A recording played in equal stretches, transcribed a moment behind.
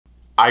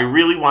I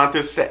really want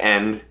this to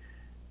end,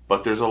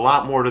 but there's a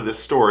lot more to this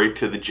story,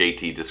 to the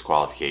JT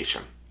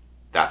disqualification.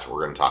 That's what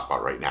we're going to talk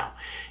about right now.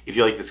 If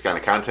you like this kind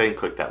of content,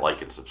 click that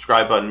like and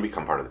subscribe button,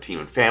 become part of the team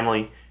and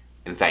family,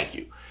 and thank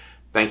you.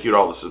 Thank you to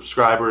all the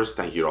subscribers,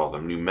 thank you to all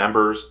the new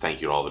members,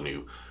 thank you to all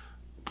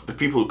the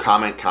people who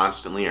comment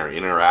constantly, are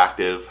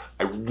interactive.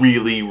 I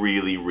really,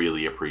 really,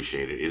 really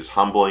appreciate it. It is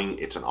humbling.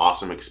 It's an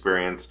awesome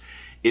experience.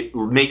 It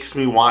makes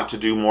me want to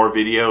do more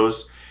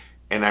videos,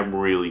 and I'm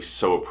really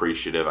so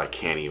appreciative. I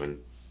can't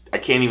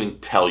even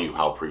tell you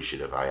how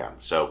appreciative I am.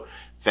 So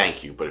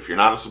thank you. But if you're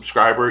not a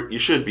subscriber, you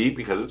should be,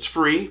 because it's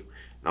free.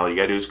 And all you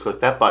gotta do is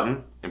click that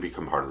button and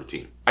become part of the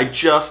team. I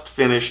just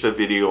finished a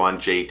video on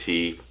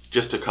JT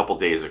just a couple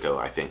days ago,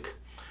 I think.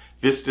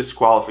 This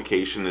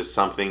disqualification is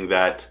something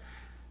that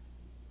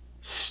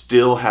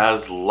still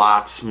has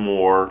lots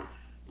more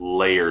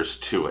layers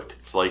to it.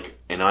 It's like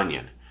an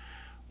onion.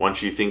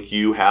 Once you think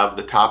you have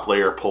the top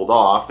layer pulled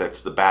off,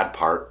 that's the bad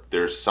part,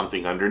 there's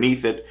something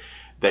underneath it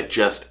that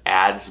just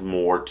adds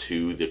more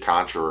to the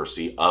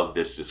controversy of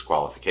this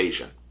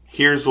disqualification.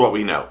 Here's what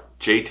we know.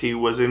 JT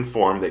was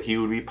informed that he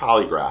would be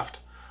polygraphed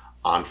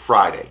on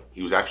Friday.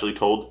 He was actually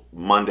told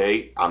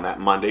Monday, on that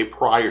Monday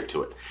prior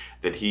to it,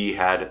 that he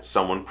had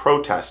someone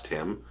protest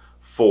him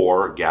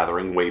for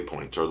gathering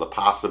waypoints, or the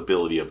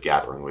possibility of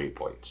gathering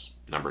waypoints.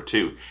 Number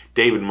two,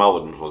 David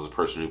Mullins was the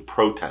person who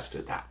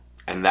protested that,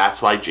 and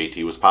that's why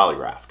JT was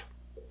polygraphed.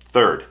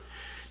 Third,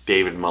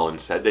 David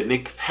Mullins said that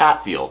Nick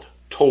Hatfield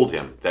told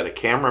him that a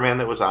cameraman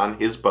that was on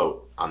his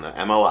boat on the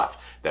MLF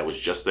that was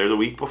just there the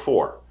week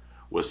before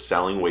was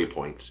selling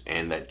waypoints,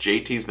 and that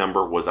JT's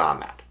number was on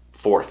that.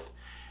 Fourth,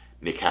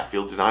 Nick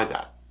Hatfield denied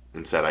that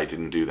and said, I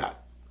didn't do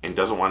that, and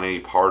doesn't want any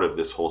part of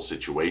this whole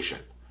situation.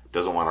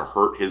 Doesn't want to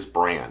hurt his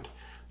brand,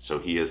 so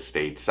he has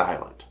stayed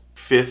silent.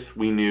 Fifth,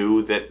 we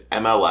knew that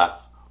MLF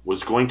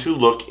was going to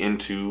look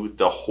into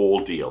the whole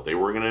deal. They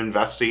were going to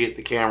investigate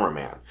the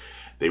cameraman.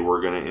 They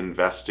were going to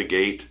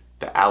investigate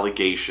the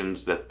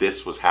allegations that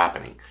this was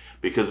happening,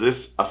 because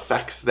this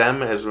affects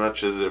them as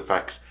much as it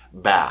affects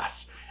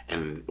Bass.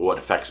 And what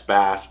affects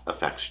Bass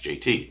affects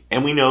JT.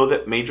 And we know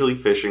that Major League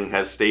Fishing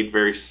has stayed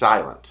very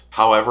silent.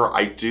 However,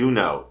 I do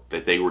know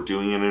that they were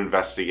doing an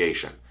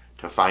investigation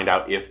to find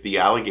out if the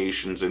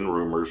allegations and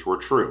rumors were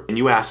true. And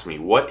you asked me,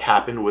 what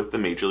happened with the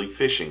Major League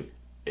Fishing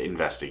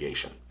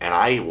investigation? And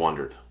I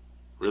wondered,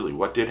 really,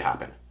 what did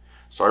happen?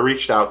 So I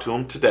reached out to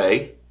them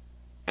today,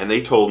 and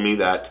they told me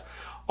that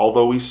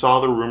although we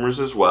saw the rumors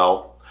as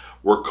well,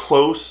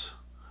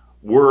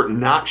 we're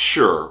not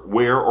sure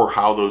where or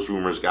how those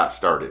rumors got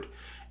started.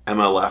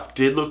 MLF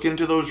did look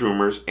into those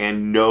rumors,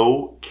 and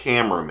no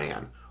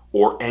cameraman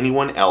or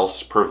anyone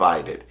else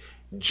provided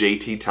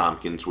JT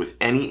Thompkins with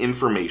any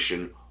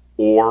information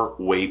or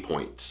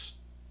waypoints.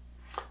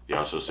 They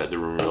also said the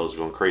rumor mill is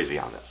going crazy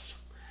on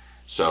this.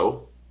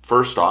 So,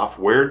 first off,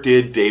 where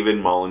did David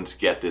Mullins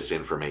get this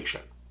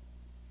information?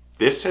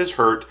 This has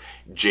hurt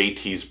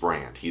JT's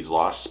brand. He's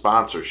lost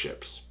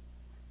sponsorships.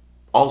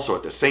 Also,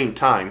 at the same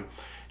time,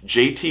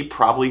 JT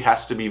probably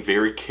has to be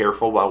very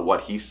careful about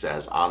what he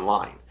says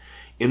online.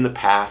 In the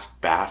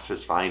past, Bass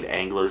has found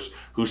anglers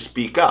who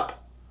speak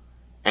up,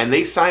 and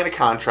they sign a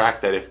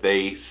contract that if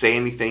they say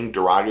anything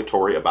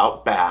derogatory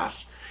about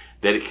Bass,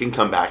 that it can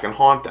come back and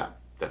haunt them,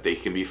 that they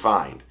can be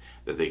fined,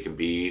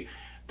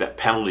 that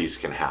penalties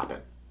can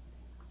happen.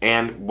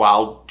 And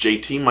while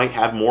JT might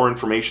have more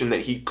information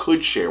that he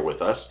could share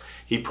with us,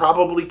 he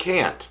probably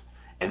can't.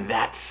 And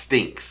that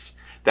stinks.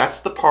 That's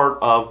the part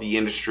of the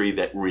industry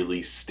that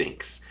really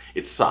stinks.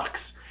 It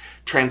sucks.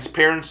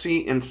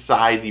 Transparency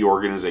inside the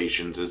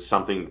organizations is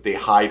something that they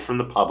hide from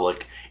the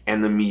public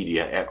and the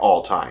media at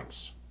all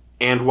times.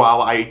 And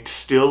while I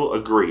still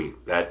agree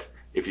that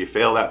if you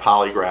fail that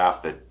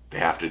polygraph, that they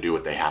have to do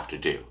what they have to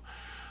do.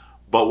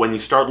 But when you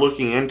start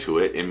looking into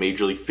it, and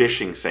Major League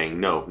Fishing saying,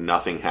 no,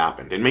 nothing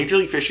happened. And Major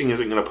League Fishing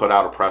isn't going to put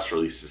out a press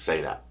release to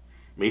say that.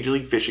 Major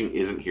League Fishing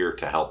isn't here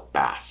to help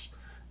Bass.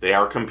 They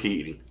are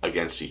competing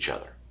against each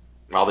other.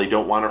 While they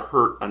don't want to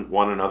hurt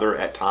one another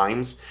at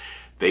times,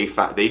 they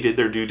did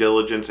their due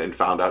diligence and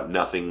found out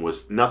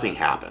nothing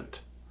happened.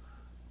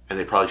 And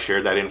they probably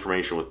shared that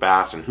information with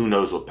Bass, and who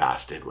knows what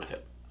Bass did with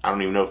it. I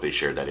don't even know if they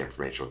shared that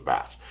information with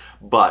Bass.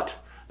 But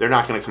they're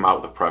not going to come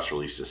out with a press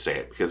release to say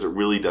it, because it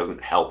really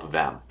doesn't help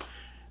them.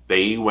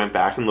 They went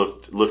back and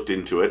looked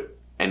into it,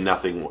 and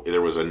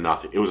it was a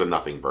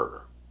nothing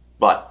burger.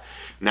 But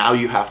now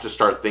you have to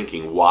start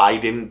thinking, why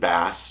didn't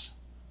Bass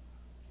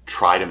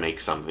try to make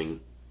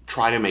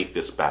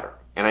this better?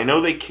 And I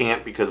know they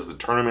can't, because the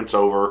tournament's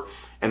over,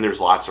 and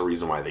there's lots of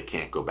reason why they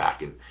can't go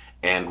back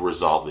and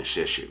resolve this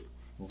issue.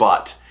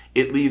 But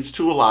it leads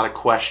to a lot of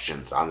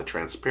questions on the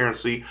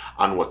transparency,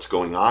 on what's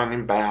going on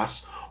in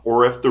Bass,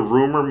 or if the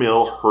rumor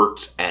mill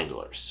hurts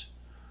anglers.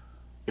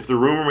 If the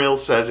rumor mill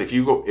says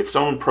if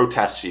someone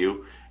protests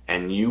you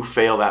and you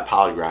fail that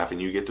polygraph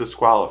and you get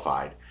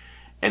disqualified,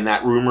 and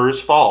that rumor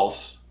is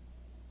false,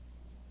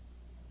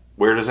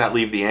 where does that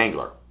leave the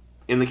angler?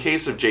 In the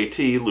case of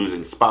JT,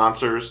 losing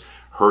sponsors,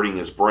 hurting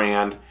his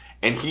brand,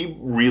 and he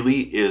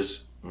really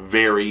is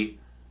very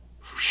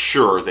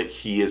sure that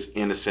he is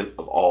innocent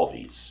of all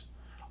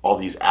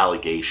these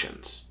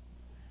allegations.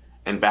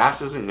 And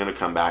Bass isn't going to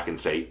come back and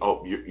say,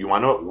 oh, you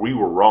want to know what? We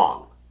were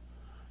wrong.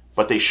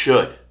 But they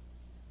should.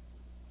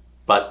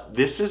 But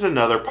this is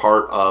another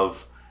part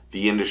of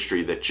the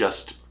industry that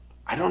just,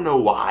 I don't know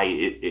why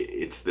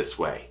it's this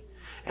way.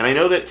 And I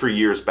know that for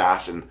years,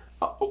 Bass and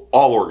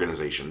all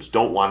organizations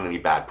don't want any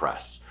bad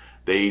press.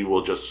 They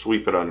will just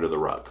sweep it under the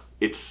rug.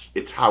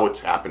 It's how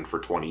it's happened for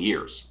 20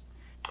 years.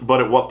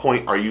 But at what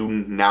point are you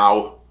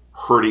now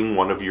hurting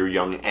one of your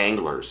young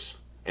anglers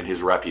and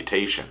his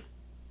reputation?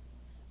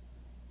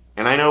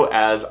 And I know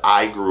as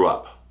I grew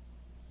up,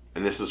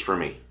 and this is for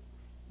me,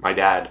 my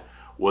dad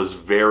was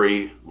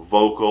very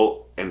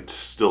vocal, and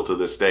still to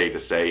this day, to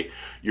say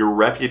your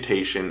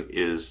reputation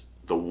is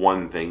the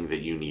one thing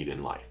that you need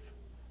in life.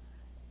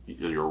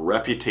 Your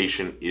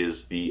reputation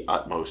is the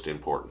utmost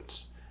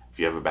importance. If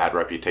you have a bad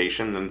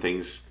reputation,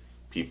 then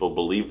people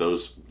believe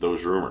those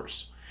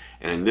rumors.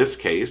 And in this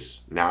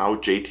case, now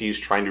JT's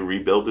trying to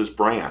rebuild his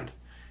brand.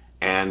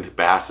 And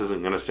Bass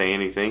isn't going to say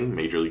anything.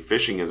 Major League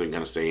Fishing isn't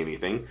going to say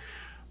anything.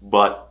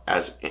 But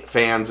as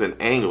fans and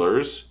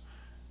anglers,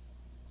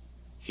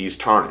 he's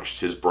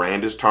tarnished. His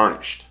brand is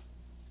tarnished.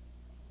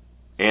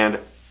 And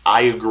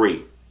I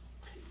agree.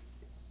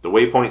 The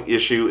waypoint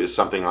issue is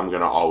something I'm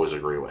going to always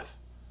agree with.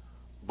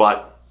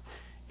 But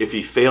if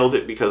he failed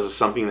it because of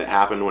something that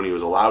happened when he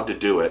was allowed to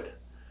do it,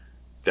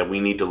 then we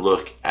need to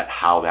look at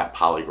how that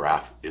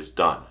polygraph is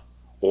done.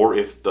 Or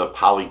if the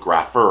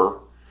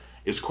polygrapher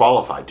is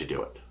qualified to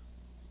do it.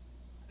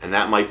 And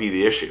that might be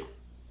the issue.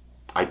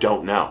 I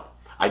don't know.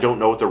 I don't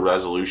know what the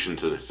resolution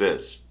to this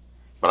is.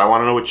 But I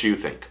want to know what you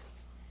think.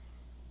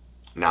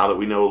 Now that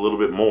we know a little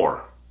bit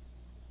more,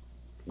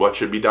 what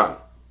should be done?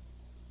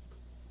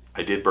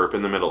 I did burp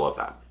in the middle of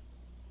that.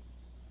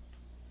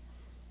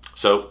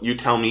 So you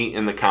tell me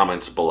in the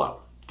comments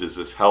below. Does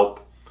this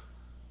help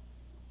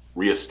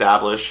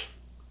reestablish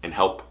and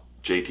help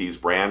JT's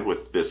brand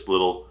with this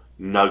little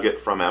nugget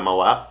from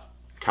MLF?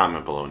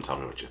 Comment below and tell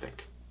me what you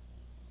think.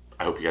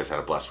 I hope you guys had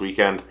a blessed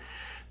weekend.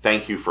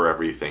 Thank you for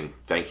everything.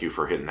 Thank you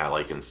for hitting that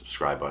like and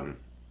subscribe button.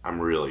 I'm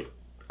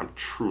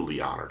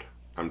truly honored.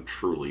 I'm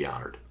truly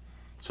honored.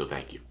 So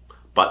thank you.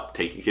 But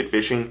take a kid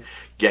fishing.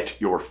 Get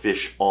your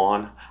fish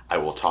on. I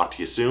will talk to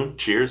you soon.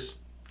 Cheers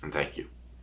and thank you.